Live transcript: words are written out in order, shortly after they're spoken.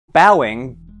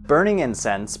Bowing, burning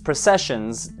incense,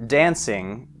 processions,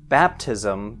 dancing,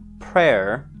 baptism,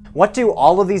 prayer. What do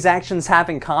all of these actions have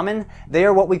in common? They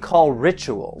are what we call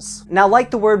rituals. Now, like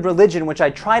the word religion, which I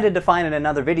try to define in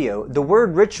another video, the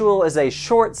word ritual is a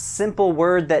short, simple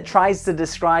word that tries to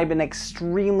describe an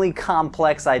extremely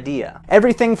complex idea.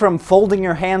 Everything from folding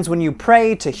your hands when you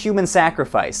pray to human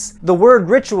sacrifice. The word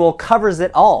ritual covers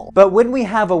it all. But when we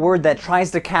have a word that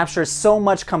tries to capture so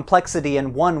much complexity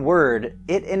in one word,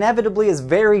 it inevitably is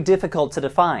very difficult to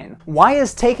define. Why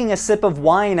is taking a sip of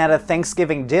wine at a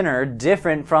Thanksgiving dinner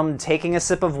different from taking a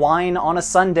sip of wine on a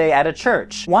Sunday at a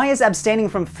church? Why is abstaining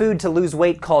from food to lose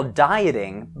weight called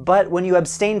dieting, but when you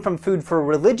abstain from food for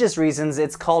religious reasons,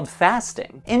 it's called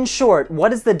fasting? In short,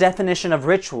 what is the definition of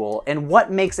ritual, and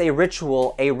what makes a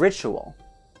ritual a ritual?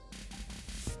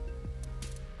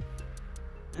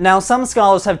 Now, some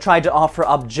scholars have tried to offer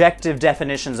objective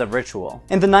definitions of ritual.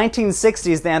 In the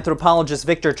 1960s, the anthropologist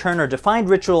Victor Turner defined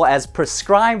ritual as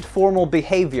prescribed formal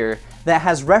behavior that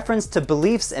has reference to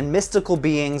beliefs in mystical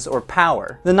beings or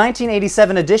power. The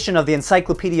 1987 edition of the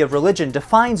Encyclopedia of Religion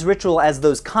defines ritual as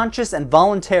those conscious and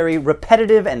voluntary,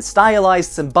 repetitive and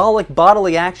stylized symbolic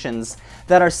bodily actions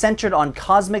that are centered on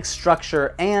cosmic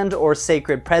structure and or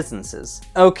sacred presences.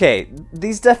 Okay,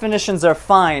 these definitions are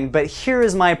fine, but here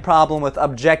is my problem with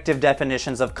objective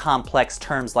definitions of complex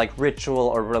terms like ritual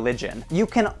or religion. You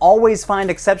can always find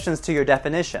exceptions to your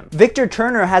definition. Victor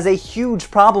Turner has a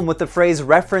huge problem with the phrase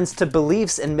reference to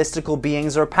beliefs in mystical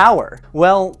beings or power.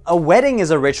 Well, a wedding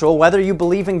is a ritual whether you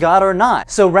believe in God or not,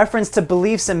 so reference to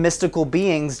beliefs in mystical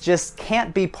beings just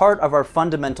can't be part of our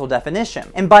fundamental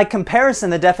definition. And by comparison,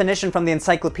 the definition from the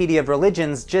Encyclopedia of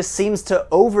Religions just seems to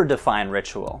over-define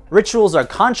ritual. Rituals are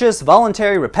conscious,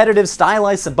 voluntary, repetitive,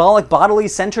 stylized, symbolic, bodily,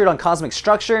 centered on cosmic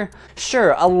structure.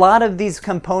 Sure, a lot of these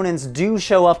components do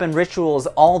show up in rituals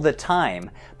all the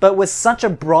time, but with such a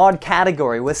broad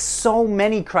category, with so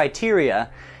many criteria,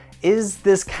 is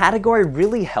this category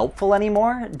really helpful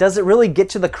anymore? Does it really get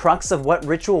to the crux of what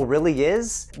ritual really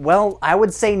is? Well, I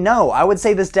would say no. I would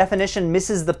say this definition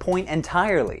misses the point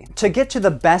entirely. To get to the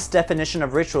best definition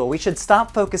of ritual, we should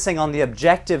stop focusing on the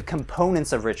objective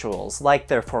components of rituals, like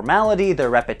their formality, their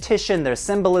repetition, their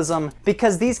symbolism,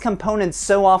 because these components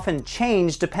so often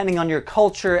change depending on your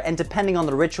culture and depending on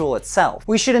the ritual itself.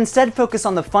 We should instead focus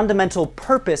on the fundamental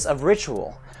purpose of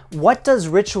ritual. What does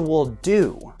ritual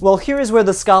do? Well, here is where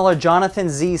the scholar Jonathan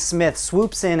Z. Smith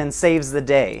swoops in and saves the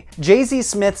day. J.Z.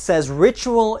 Smith says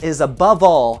ritual is above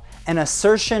all an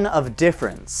assertion of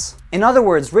difference. In other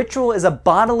words, ritual is a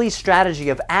bodily strategy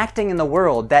of acting in the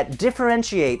world that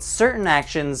differentiates certain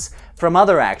actions from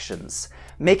other actions,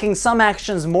 making some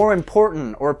actions more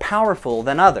important or powerful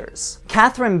than others.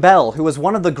 Catherine Bell, who was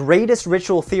one of the greatest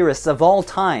ritual theorists of all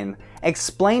time,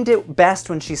 explained it best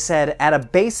when she said, at a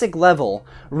basic level,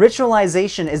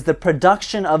 ritualization is the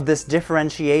production of this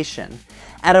differentiation.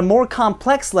 At a more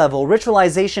complex level,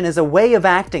 ritualization is a way of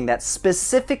acting that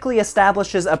specifically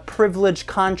establishes a privileged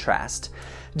contrast,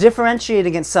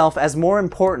 differentiating itself as more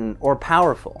important or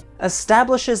powerful.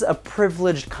 Establishes a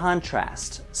privileged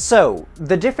contrast. So,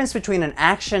 the difference between an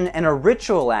action and a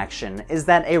ritual action is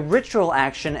that a ritual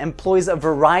action employs a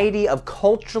variety of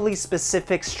culturally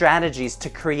specific strategies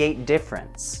to create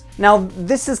difference. Now,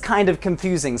 this is kind of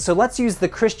confusing, so let's use the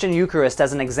Christian Eucharist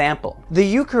as an example. The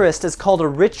Eucharist is called a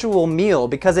ritual meal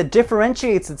because it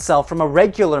differentiates itself from a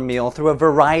regular meal through a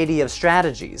variety of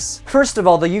strategies. First of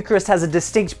all, the Eucharist has a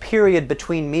distinct period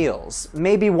between meals,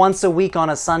 maybe once a week on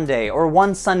a Sunday, or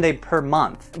one Sunday per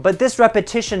month. But this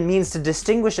repetition means to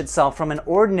distinguish itself from an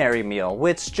ordinary meal,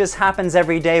 which just happens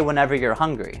every day whenever you're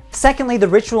hungry. Secondly, the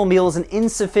ritual meal is an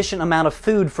insufficient amount of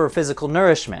food for physical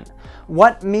nourishment.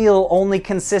 What meal only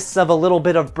consists of a little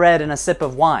bit of bread and a sip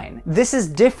of wine? This is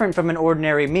different from an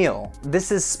ordinary meal.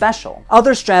 This is special.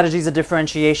 Other strategies of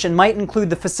differentiation might include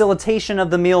the facilitation of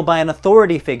the meal by an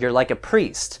authority figure like a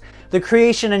priest, the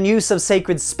creation and use of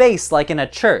sacred space like in a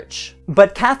church.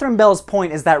 But Catherine Bell's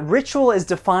point is that ritual is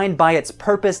defined by its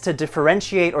purpose to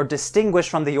differentiate or distinguish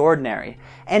from the ordinary,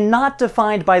 and not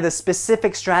defined by the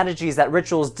specific strategies that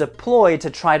rituals deploy to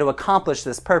try to accomplish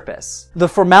this purpose. The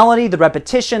formality, the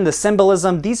repetition, the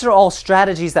symbolism, these are all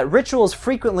strategies that rituals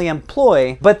frequently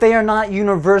employ, but they are not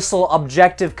universal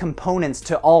objective components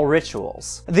to all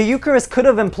rituals. The Eucharist could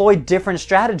have employed different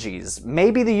strategies.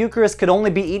 Maybe the Eucharist could only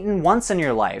be eaten once in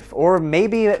your life, or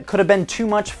maybe it could have been too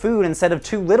much food instead of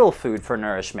too little food for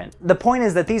nourishment. The point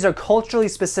is that these are culturally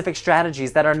specific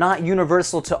strategies that are not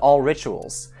universal to all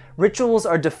rituals. Rituals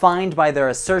are defined by their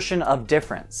assertion of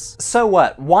difference. So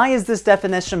what? Why is this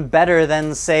definition better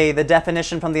than, say, the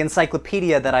definition from the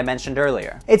encyclopedia that I mentioned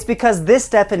earlier? It's because this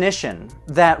definition,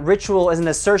 that ritual is an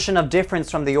assertion of difference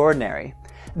from the ordinary,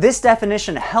 this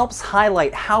definition helps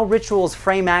highlight how rituals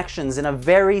frame actions in a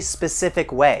very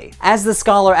specific way. As the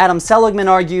scholar Adam Seligman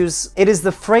argues, it is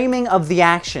the framing of the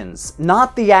actions,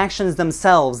 not the actions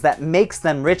themselves, that makes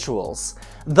them rituals.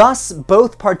 Thus,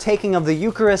 both partaking of the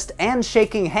Eucharist and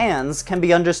shaking hands can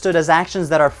be understood as actions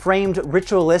that are framed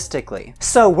ritualistically.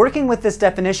 So, working with this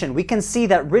definition, we can see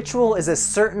that ritual is a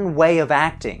certain way of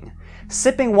acting.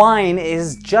 Sipping wine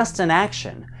is just an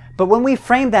action. But when we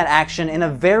frame that action in a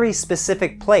very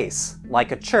specific place,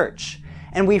 like a church,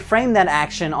 and we frame that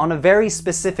action on a very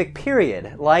specific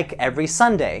period, like every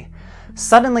Sunday,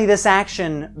 suddenly this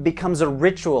action becomes a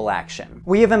ritual action.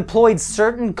 We have employed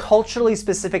certain culturally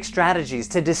specific strategies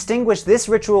to distinguish this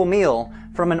ritual meal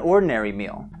from an ordinary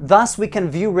meal. Thus, we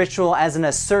can view ritual as an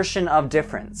assertion of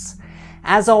difference.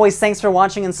 As always, thanks for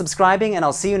watching and subscribing, and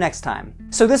I'll see you next time.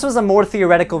 So this was a more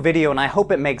theoretical video, and I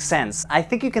hope it makes sense. I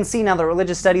think you can see now that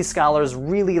religious studies scholars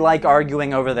really like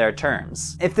arguing over their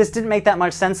terms. If this didn't make that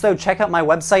much sense though, check out my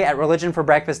website at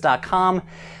religionforbreakfast.com.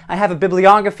 I have a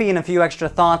bibliography and a few extra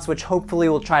thoughts which hopefully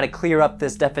will try to clear up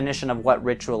this definition of what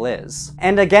ritual is.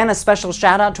 And again, a special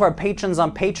shout out to our patrons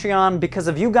on Patreon. Because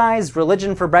of you guys,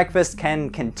 Religion for Breakfast can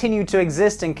continue to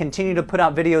exist and continue to put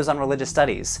out videos on religious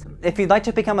studies. If you'd like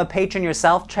to become a patron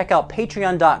yourself, check out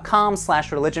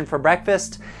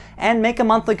patreon.com/religionforbreakfast and make a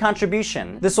monthly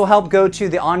contribution. This will help go to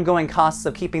the ongoing costs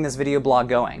of keeping this video blog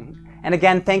going. And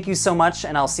again, thank you so much,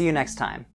 and I'll see you next time.